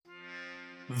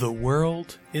The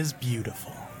world is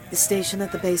beautiful. The station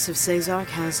at the base of Cesark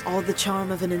has all the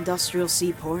charm of an industrial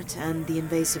seaport and the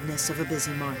invasiveness of a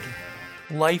busy market.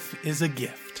 Life is a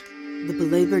gift. The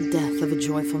belabored death of a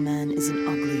joyful man is an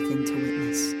ugly thing to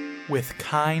witness. With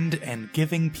kind and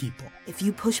giving people. If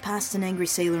you push past an angry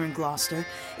sailor in Gloucester,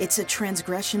 it's a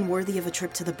transgression worthy of a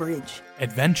trip to the bridge.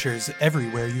 Adventures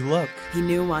everywhere you look. He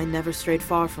knew I never strayed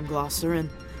far from Gloucester and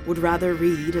would rather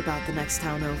read about the next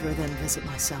town over than visit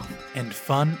myself. And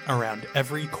fun around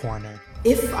every corner.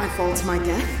 If I fall to my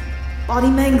death, body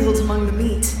mangled among the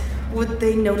meat, would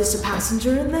they notice a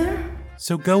passenger in there?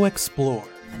 So go explore.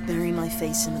 I bury my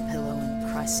face in the pillow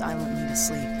and cry silently to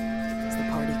sleep as the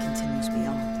party continues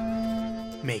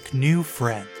beyond. Make new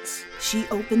friends. She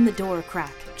opened the door a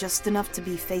crack, just enough to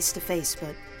be face to face,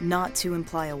 but not to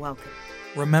imply a welcome.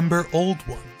 Remember old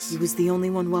ones. He was the only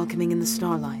one welcoming in the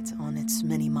starlight on its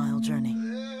many-mile journey.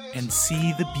 And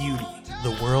see the beauty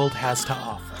the world has to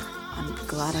offer. I'm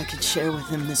glad I could share with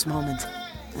him this moment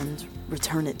and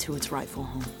return it to its rightful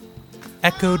home.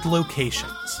 Echoed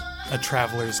Locations, a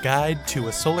traveler's guide to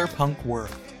a solar punk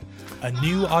world. A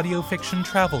new audio fiction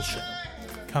travel show,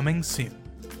 coming soon.